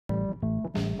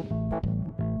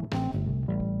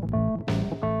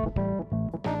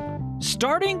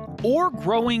Starting or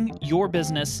growing your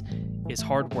business is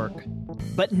hard work.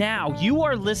 But now you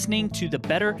are listening to the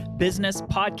Better Business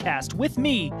Podcast with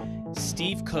me,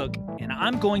 Steve Cook, and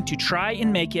I'm going to try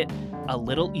and make it a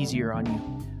little easier on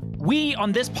you. We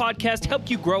on this podcast help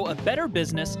you grow a better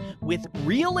business with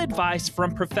real advice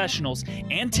from professionals,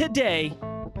 and today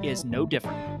is no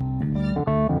different.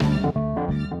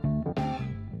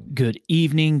 Good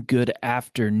evening, good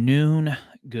afternoon,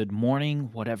 good morning,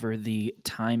 whatever the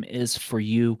time is for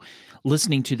you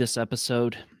listening to this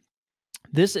episode.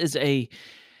 This is a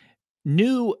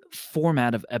new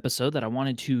format of episode that I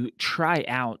wanted to try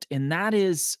out, and that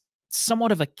is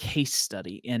somewhat of a case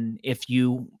study. And if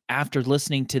you, after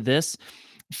listening to this,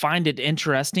 find it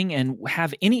interesting and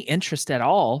have any interest at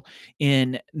all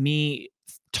in me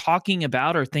talking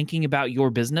about or thinking about your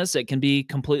business, it can be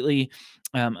completely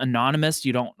anonymous.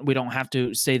 We don't have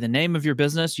to say the name of your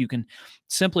business. You can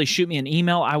simply shoot me an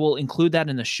email. I will include that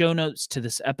in the show notes to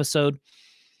this episode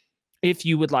if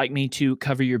you would like me to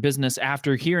cover your business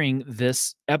after hearing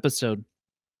this episode.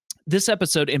 This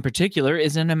episode in particular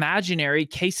is an imaginary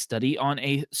case study on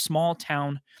a small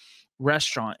town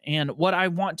restaurant. And what I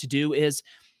want to do is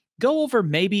go over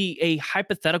maybe a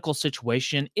hypothetical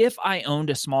situation if I owned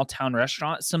a small town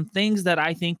restaurant, some things that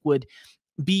I think would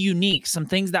be unique, some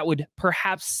things that would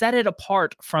perhaps set it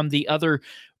apart from the other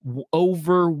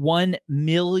over 1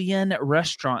 million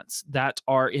restaurants that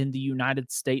are in the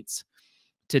United States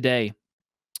today.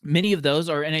 Many of those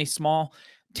are in a small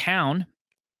town.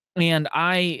 And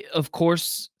I, of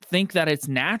course, think that it's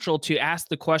natural to ask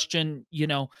the question,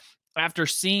 after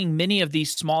seeing many of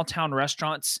these small town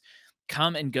restaurants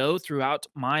come and go throughout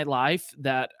my life,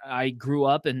 that I grew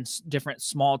up in different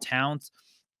small towns,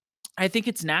 I think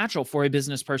it's natural for a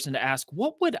business person to ask,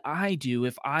 what would I do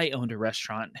if I owned a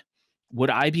restaurant? Would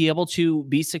I be able to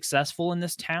be successful in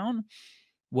this town?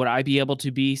 Would I be able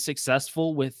to be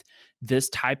successful with this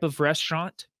type of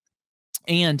restaurant?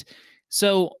 And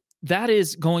so that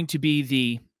is going to be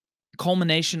the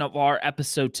culmination of our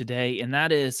episode today. And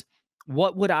that is,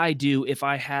 what would I do if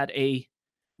I had a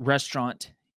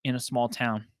restaurant in a small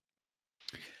town?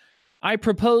 I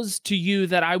propose to you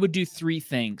that I would do three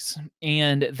things,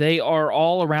 and they are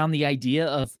all around the idea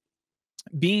of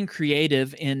being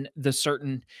creative in the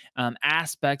certain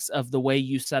aspects of the way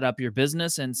you set up your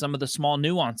business and some of the small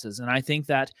nuances. And I think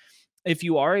that if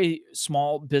you are a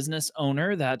small business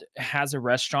owner that has a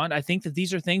restaurant, I think that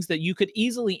these are things that you could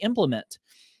easily implement.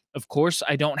 Of course,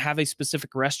 I don't have a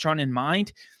specific restaurant in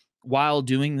mind while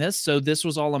doing this, so this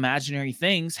was all imaginary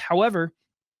things. However,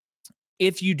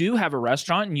 if you do have a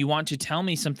restaurant and you want to tell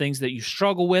me some things that you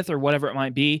struggle with or whatever it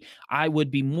might be, I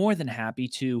would be more than happy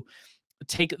to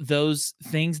take those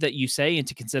things that you say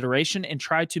into consideration and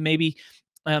try to maybe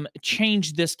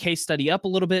change this case study up a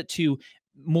little bit to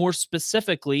more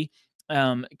specifically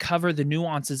cover the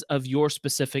nuances of your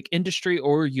specific industry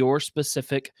or your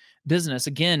specific business.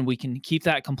 Again, we can keep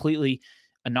that completely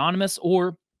anonymous,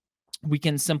 or we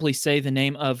can simply say the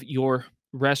name of your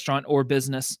restaurant or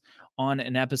business on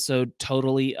an episode,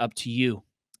 totally up to you.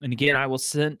 And again, I will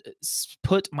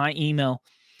put my email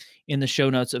in the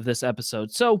show notes of this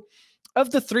episode. So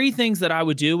of the three things that I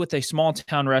would do with a small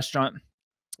town restaurant,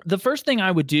 the first thing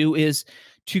I would do is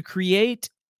to create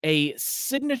a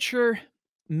signature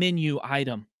menu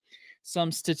item.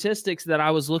 Some statistics that I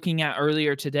was looking at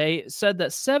earlier today said that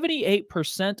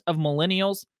 78% of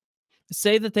millennials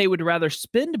say that they would rather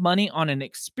spend money on an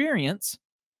experience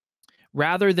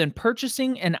rather than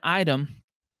purchasing an item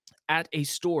at a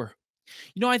store.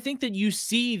 I think that you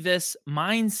see this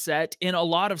mindset in a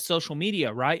lot of social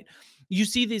media, right? You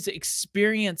see these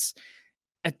experience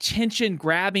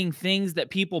attention-grabbing things that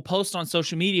people post on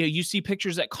social media. You see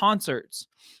pictures at concerts.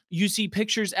 You see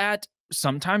pictures at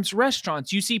sometimes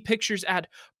restaurants. You see pictures at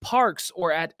parks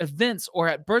or at events or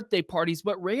at birthday parties,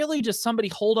 but rarely does somebody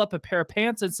hold up a pair of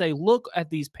pants and say, look at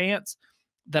these pants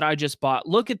that I just bought.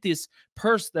 Look at this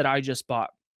purse that I just bought.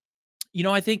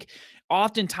 I think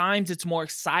oftentimes it's more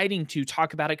exciting to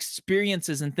talk about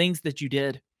experiences and things that you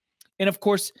did. And of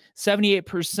course,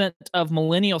 78% of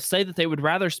millennials say that they would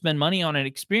rather spend money on an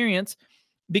experience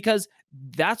because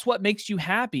that's what makes you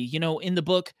happy. In the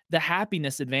book, The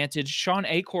Happiness Advantage, Shawn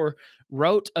Achor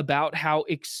wrote about how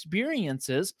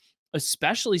experiences,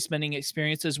 especially spending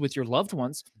experiences with your loved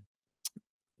ones,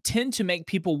 tend to make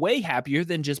people way happier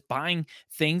than just buying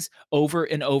things over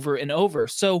and over and over.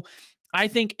 So I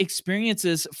think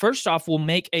experiences, first off, will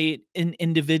make an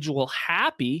individual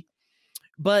happy,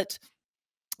 but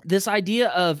this idea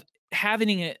of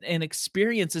having an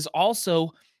experience is also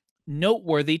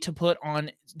noteworthy to put on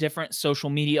different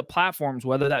social media platforms,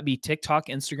 whether that be TikTok,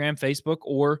 Instagram, Facebook,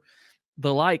 or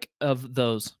the like of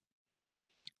those.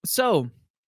 So,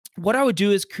 what I would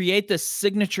do is create this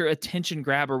signature attention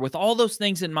grabber with all those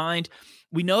things in mind.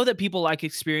 We know that people like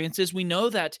experiences. We know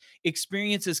that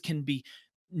experiences can be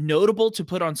notable to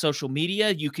put on social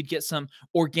media. You could get some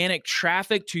organic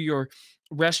traffic to your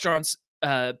restaurant's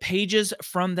pages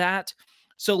from that.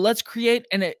 So let's create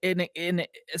a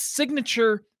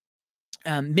signature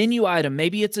menu item.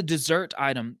 Maybe it's a dessert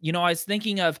item. I was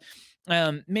thinking of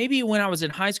maybe when I was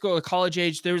in high school or college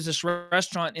age, there was this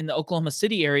restaurant in the Oklahoma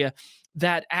City area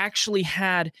that actually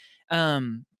had a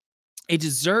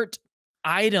dessert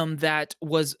item that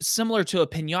was similar to a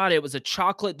pinata. It was a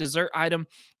chocolate dessert item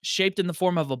shaped in the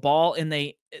form of a ball, and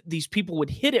these people would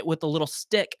hit it with a little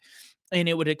stick, and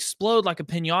it would explode like a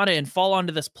pinata and fall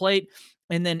onto this plate.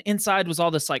 And then inside was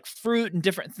all this like fruit and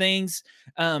different things.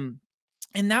 And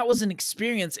that was an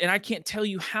experience. And I can't tell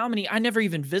you how many, I never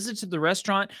even visited the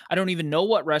restaurant. I don't even know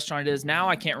what restaurant it is now.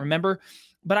 I can't remember.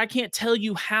 But I can't tell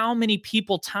you how many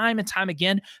people, time and time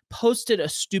again, posted a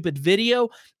stupid video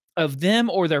of them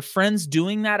or their friends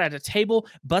doing that at a table,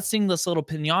 busting this little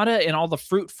pinata and all the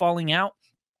fruit falling out.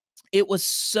 It was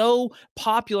so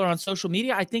popular on social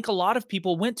media. I think a lot of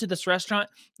people went to this restaurant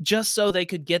just so they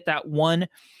could get that one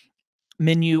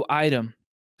menu item.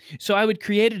 So I would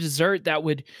create a dessert that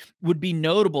would be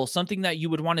notable, something that you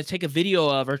would want to take a video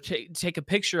of or take a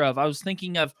picture of. I was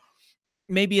thinking of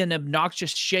maybe an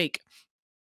obnoxious shake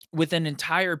with an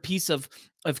entire piece of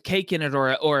cake in it,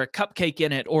 or a cupcake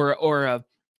in it, or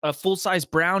a full size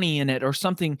brownie in it, or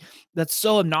something that's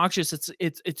so obnoxious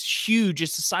it's huge.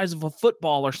 It's the size of a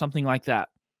football or something like that.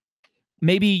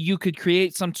 Maybe you could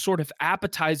create some sort of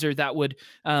appetizer that would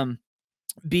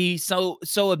be so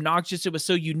obnoxious. It was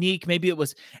so unique. Maybe it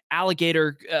was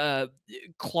alligator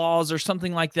claws or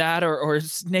something like that, or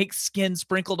snake skin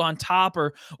sprinkled on top,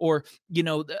 or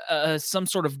some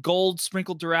sort of gold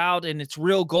sprinkled throughout, and it's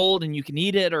real gold and you can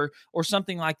eat it, or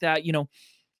something like that.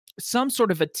 Some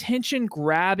sort of attention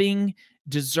grabbing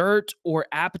dessert or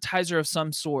appetizer of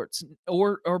some sorts,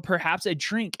 or perhaps a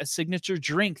drink, a signature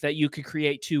drink that you could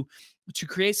create to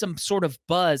create some sort of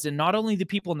buzz. And not only the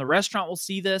people in the restaurant will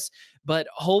see this, but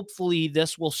hopefully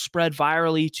this will spread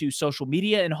virally to social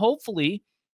media, and hopefully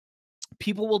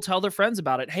people will tell their friends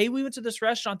about it. Hey, we went to this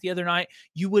restaurant the other night.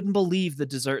 You wouldn't believe the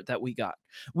dessert that we got.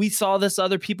 We saw this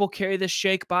other people carry this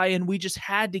shake by and we just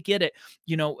had to get it.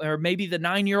 Or maybe the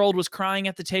 9-year-old was crying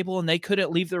at the table and they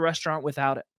couldn't leave the restaurant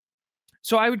without it.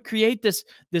 So I would create this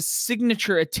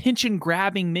signature attention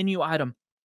grabbing menu item.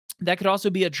 That could also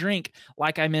be a drink,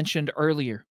 like I mentioned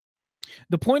earlier.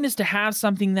 The point is to have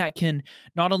something that can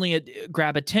not only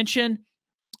grab attention,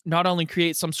 not only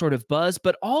create some sort of buzz,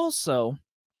 but also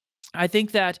I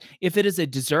think that if it is a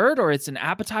dessert or it's an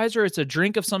appetizer, it's a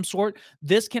drink of some sort,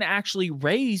 this can actually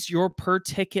raise your per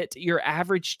ticket, your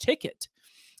average ticket.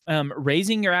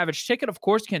 Raising your average ticket, of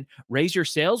course, can raise your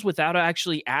sales without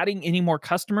actually adding any more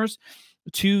customers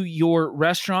to your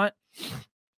restaurant.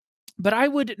 But I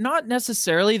would not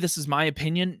necessarily, this is my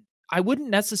opinion, I wouldn't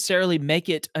necessarily make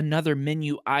it another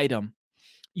menu item.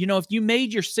 If you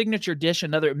made your signature dish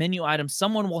another menu item,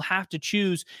 someone will have to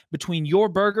choose between your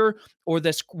burger or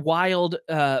this wild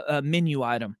menu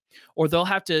item, or they'll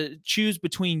have to choose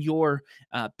between your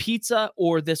pizza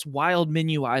or this wild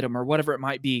menu item, or whatever it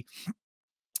might be.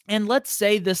 And let's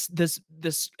say this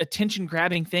attention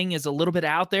grabbing thing is a little bit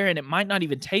out there and it might not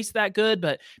even taste that good,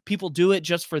 but people do it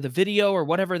just for the video or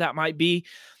whatever that might be.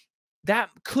 That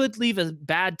could leave a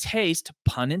bad taste,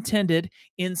 pun intended,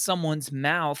 in someone's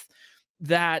mouth,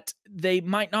 that they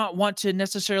might not want to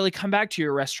necessarily come back to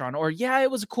your restaurant. Or, yeah, it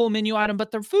was a cool menu item,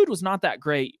 but their food was not that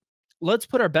great. Let's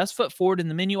put our best foot forward in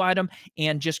the menu item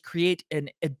and just create an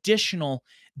additional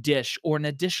dish or an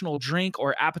additional drink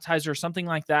or appetizer or something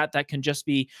like that that can just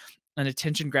be an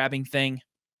attention grabbing thing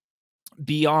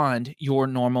beyond your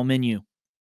normal menu.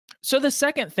 So the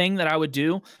second thing that I would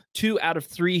do, 2 out of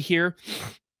 3 here,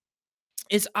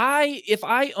 is if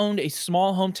I owned a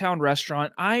small hometown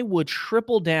restaurant, I would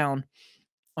triple down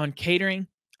on catering.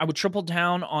 I would triple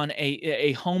down on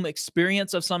a home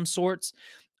experience of some sorts.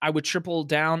 I would triple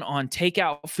down on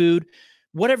takeout food,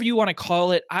 whatever you want to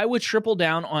call it. I would triple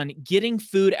down on getting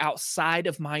food outside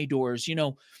of my doors.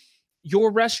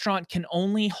 Your restaurant can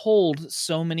only hold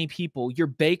so many people. Your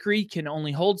bakery can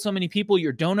only hold so many people.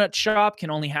 Your donut shop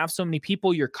can only have so many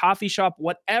people. Your coffee shop,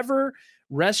 whatever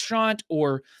restaurant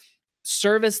or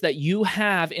service that you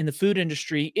have in the food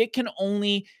industry, it can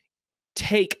only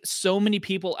take so many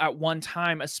people at one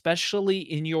time, especially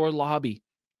in your lobby.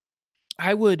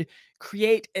 I would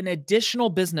create an additional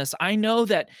business. I know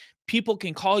that people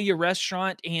can call your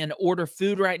restaurant and order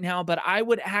food right now, but I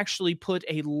would actually put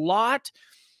a lot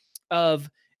of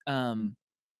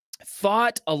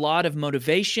thought, a lot of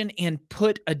motivation, and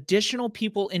put additional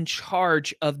people in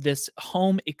charge of this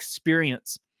home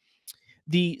experience.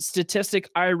 The statistic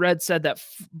I read said that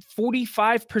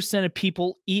 45% of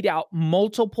people eat out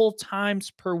multiple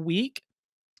times per week.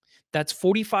 That's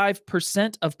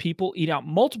 45% of people eat out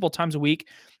multiple times a week,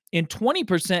 and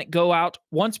 20% go out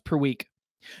once per week.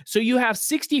 So you have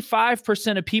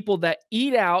 65% of people that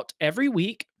eat out every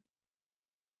week.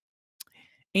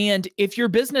 And if your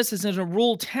business is in a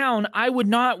rural town, I would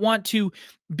not want to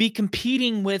be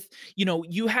competing with,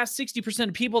 you have 60%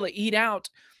 of people that eat out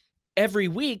every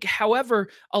week. However,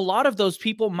 a lot of those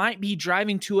people might be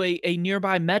driving to a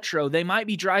nearby metro. They might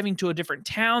be driving to a different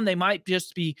town. They might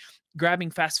just be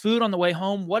grabbing fast food on the way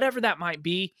home, whatever that might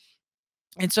be.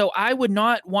 And so I would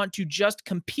not want to just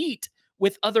compete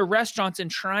with other restaurants and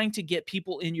trying to get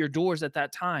people in your doors at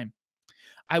that time.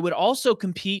 I would also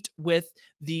compete with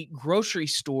the grocery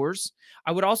stores.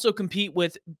 I would also compete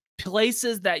with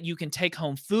places that you can take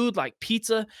home food like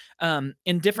pizza, and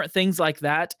different things like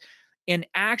that, and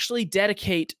actually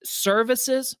dedicate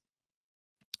services.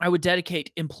 I would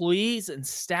dedicate employees and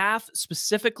staff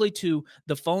specifically to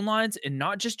the phone lines, and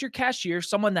not just your cashier,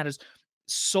 someone that is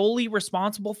solely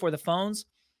responsible for the phones.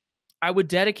 I would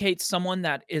dedicate someone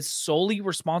that is solely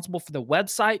responsible for the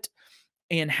website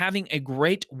and having a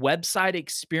great website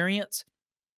experience.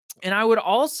 And I would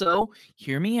also,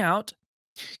 hear me out,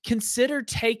 consider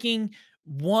taking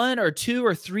 1 or 2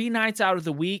 or 3 nights out of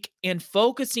the week and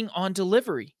focusing on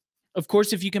delivery. Of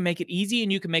course, if you can make it easy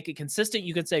and you can make it consistent,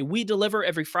 you can say, we deliver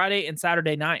every Friday and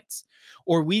Saturday nights,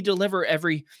 or we deliver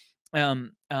every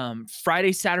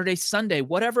Friday, Saturday, Sunday,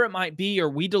 whatever it might be, or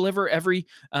we deliver every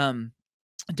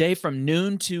day from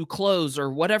noon to close,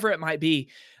 or whatever it might be.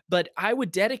 But I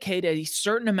would dedicate a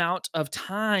certain amount of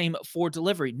time for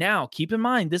delivery. Now, keep in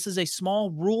mind, this is a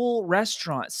small rural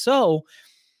restaurant. So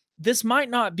this might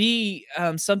not be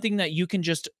something that you can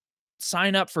just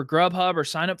sign up for Grubhub or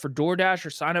sign up for DoorDash or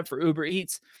sign up for Uber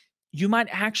Eats. You might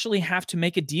actually have to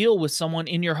make a deal with someone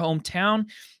in your hometown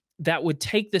that would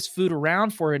take this food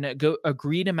around for an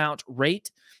agreed amount rate.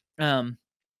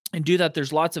 And do that.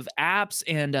 There's lots of apps,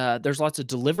 and there's lots of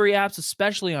delivery apps,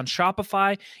 especially on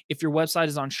Shopify. If your website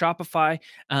is on Shopify,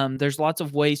 there's lots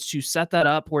of ways to set that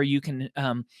up where you can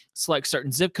select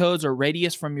certain zip codes or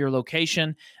radius from your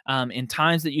location, and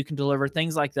times that you can deliver,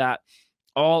 things like that,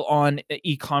 all on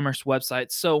e-commerce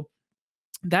websites. So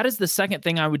that is the second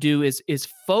thing I would do is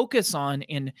focus on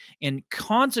and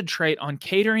concentrate on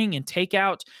catering and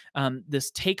takeout,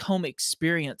 this take home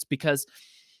experience, because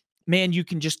man, you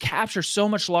can just capture so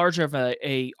much larger of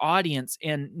a audience.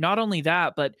 And not only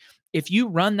that, but if you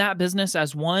run that business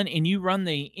as one and you run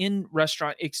the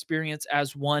in-restaurant experience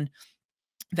as one,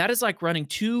 that is like running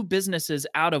 2 businesses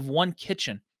out of one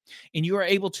kitchen. And you are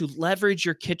able to leverage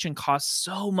your kitchen costs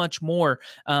so much more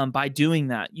by doing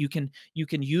that. You can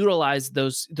utilize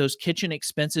those kitchen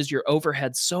expenses, your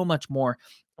overhead, so much more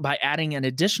by adding an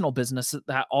additional business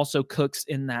that also cooks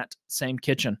in that same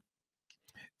kitchen.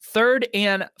 Third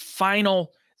and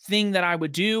final thing that I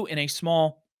would do in a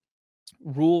small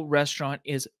rural restaurant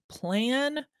is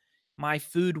plan my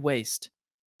food waste.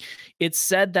 It's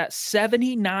said that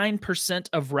 79%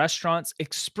 of restaurants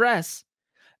express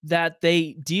that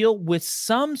they deal with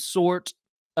some sort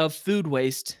of food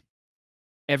waste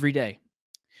every day.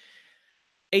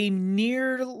 A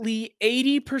nearly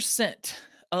 80%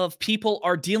 of people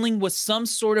are dealing with some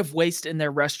sort of waste in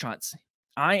their restaurants.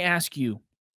 I ask you,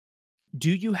 do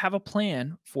you have a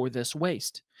plan for this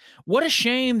waste? What a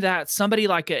shame that somebody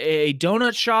like a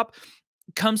donut shop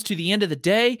comes to the end of the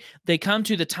day. They come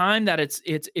to the time that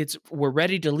it's we're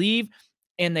ready to leave,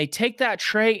 and they take that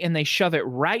tray and they shove it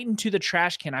right into the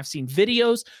trash can. I've seen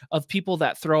videos of people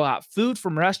that throw out food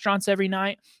from restaurants every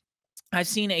night. I've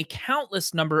seen a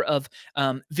countless number of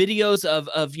videos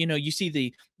of you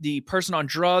see the person on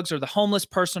drugs or the homeless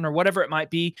person or whatever it might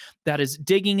be that is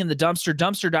digging in the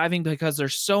dumpster diving because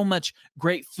there's so much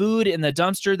great food in the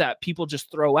dumpster that people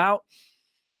just throw out.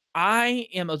 I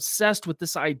am obsessed with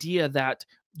this idea that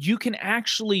you can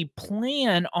actually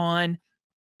plan on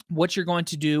what you're going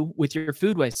to do with your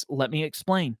food waste. Let me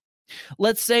explain.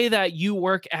 Let's say that you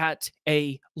work at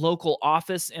a local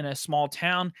office in a small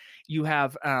town. You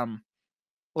have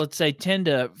let's say 10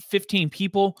 to 15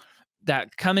 people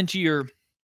that come into your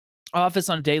office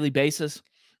on a daily basis.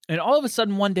 And all of a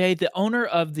sudden, one day, the owner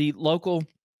of the local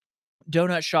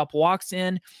donut shop walks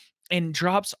in and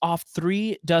drops off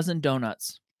 3 dozen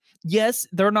donuts. Yes,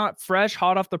 they're not fresh,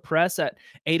 hot off the press at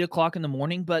 8 o'clock in the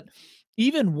morning, but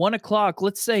even 1 o'clock,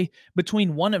 let's say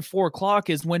between 1 and 4 o'clock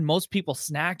is when most people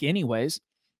snack anyways.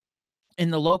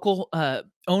 and the local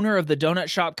owner of the donut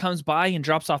shop comes by and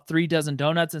drops off 3 dozen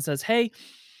donuts and says, "Hey,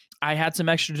 I had some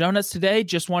extra donuts today.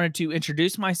 Just wanted to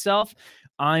introduce myself.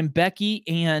 I'm Becky,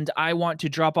 and I want to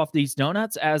drop off these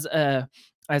donuts as a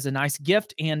nice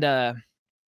gift, and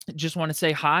just want to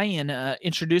say hi and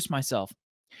introduce myself."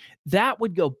 That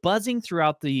would go buzzing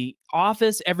throughout the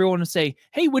office. Everyone would say,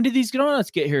 "Hey, when did these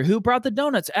donuts get here? Who brought the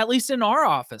donuts?" At least in our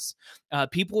office,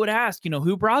 people would ask,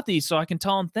 who brought these, so I can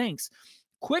tell them thanks.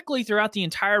 Quickly throughout the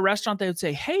entire restaurant, they would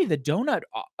say, "Hey, the donut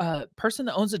person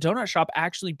that owns the donut shop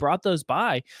actually brought those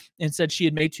by and said she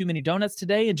had made too many donuts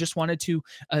today and just wanted to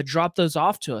drop those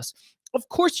off to us." Of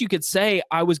course, you could say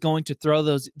I was going to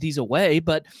throw these away,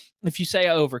 but if you say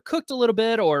I overcooked a little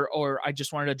bit, or I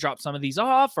just wanted to drop some of these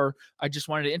off, or I just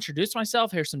wanted to introduce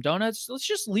myself, here's some donuts. Let's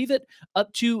just leave it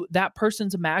up to that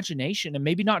person's imagination and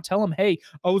maybe not tell them, "Hey,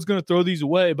 I was going to throw these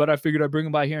away, but I figured I'd bring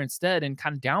them by here instead," and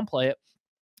kind of downplay it.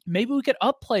 Maybe we could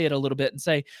upplay it a little bit and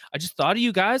say, "I just thought of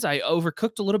you guys. I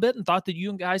overcooked a little bit and thought that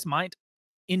you guys might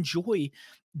enjoy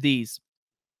these."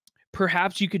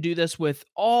 Perhaps you could do this with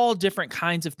all different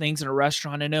kinds of things in a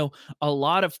restaurant. I know a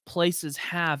lot of places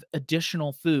have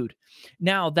additional food.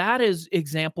 Now, that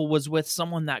example was with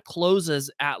someone that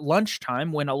closes at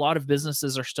lunchtime when a lot of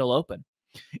businesses are still open.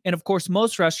 And of course,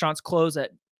 most restaurants close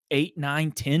at 8,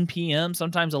 9, 10 p.m.,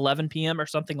 sometimes 11 p.m. or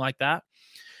something like that.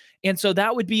 And so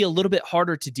that would be a little bit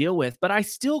harder to deal with, but I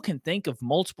still can think of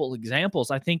multiple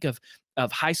examples. I think of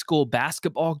high school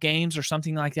basketball games or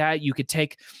something like that. You could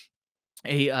take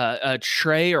a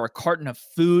tray or a carton of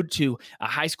food to a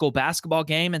high school basketball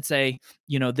game and say,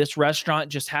 this restaurant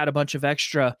just had a bunch of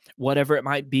extra whatever it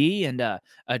might be, and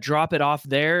drop it off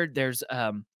there. There's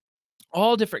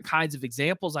all different kinds of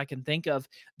examples I can think of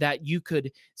that you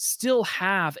could still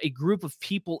have a group of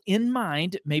people in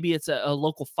mind. Maybe it's a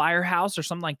local firehouse or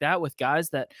something like that with guys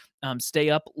that stay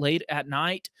up late at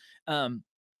night.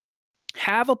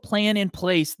 Have a plan in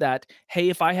place that, hey,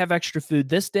 if I have extra food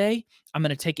this day, I'm going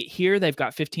to take it here. They've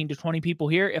got 15 to 20 people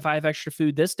here. If I have extra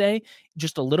food this day,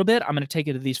 just a little bit, I'm going to take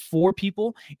it to these 4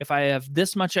 people. If I have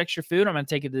this much extra food, I'm going to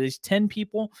take it to these 10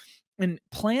 people. And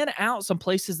plan out some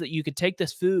places that you could take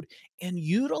this food and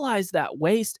utilize that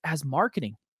waste as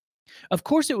marketing. Of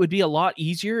course, it would be a lot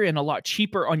easier and a lot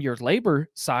cheaper on your labor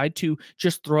side to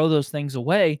just throw those things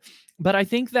away. But I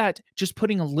think that just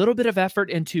putting a little bit of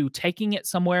effort into taking it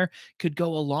somewhere could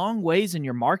go a long ways in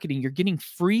your marketing. You're getting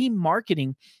free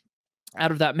marketing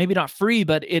out of that. Maybe not free,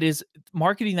 but it is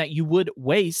marketing that you would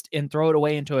waste and throw it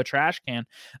away into a trash can.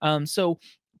 So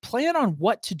plan on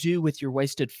what to do with your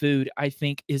wasted food, I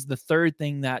think, is the third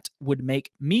thing that would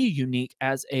make me unique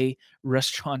as a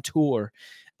restaurateur.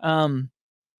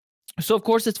 So, of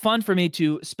course, it's fun for me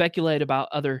to speculate about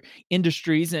other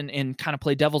industries and kind of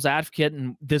play devil's advocate.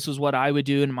 And this is what I would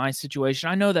do in my situation.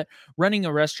 I know that running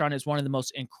a restaurant is one of the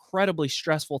most incredibly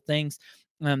stressful things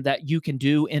that you can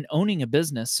do in owning a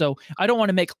business. So I don't want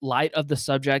to make light of the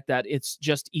subject that it's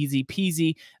just easy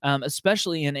peasy,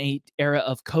 especially in an era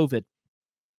of COVID.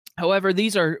 However,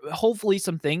 these are hopefully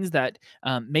some things that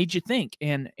made you think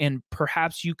and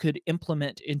perhaps you could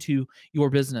implement into your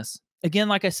business. Again,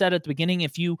 like I said at the beginning,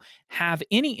 if you have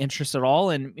any interest at all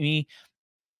in me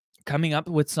coming up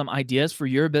with some ideas for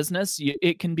your business,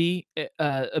 it can be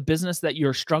a business that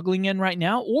you're struggling in right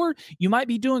now, or you might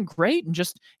be doing great and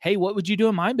just, hey, what would you do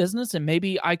in my business? And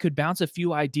maybe I could bounce a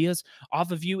few ideas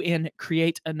off of you and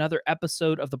create another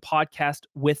episode of the podcast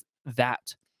with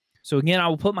that. So again, I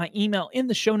will put my email in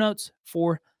the show notes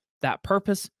for that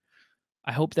purpose.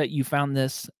 I hope that you found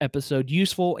this episode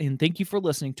useful, and thank you for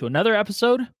listening to another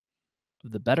episode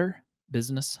of the Better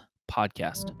Business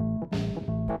Podcast.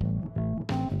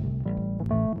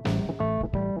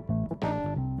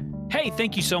 Hey,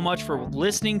 thank you so much for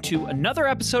listening to another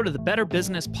episode of the Better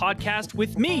Business Podcast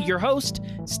with me, your host,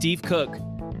 Steve Cook.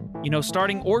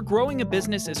 Starting or growing a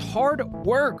business is hard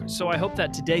work, so I hope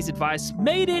that today's advice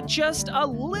made it just a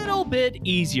little bit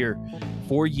easier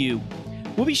for you.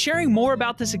 We'll be sharing more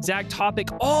about this exact topic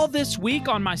all this week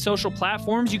on my social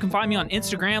platforms. You can find me on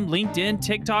Instagram, LinkedIn,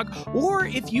 TikTok, or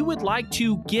if you would like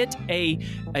to get a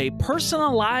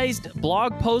personalized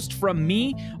blog post from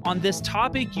me on this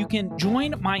topic, you can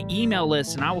join my email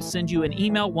list, and I will send you an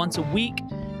email once a week.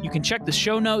 You can check the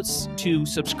show notes to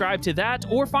subscribe to that,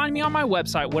 or find me on my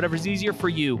website, whatever's easier for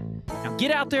you. Now get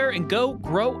out there and go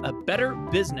grow a better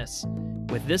business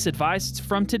with this advice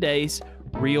from today's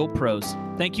Real Pros.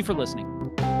 Thank you for listening.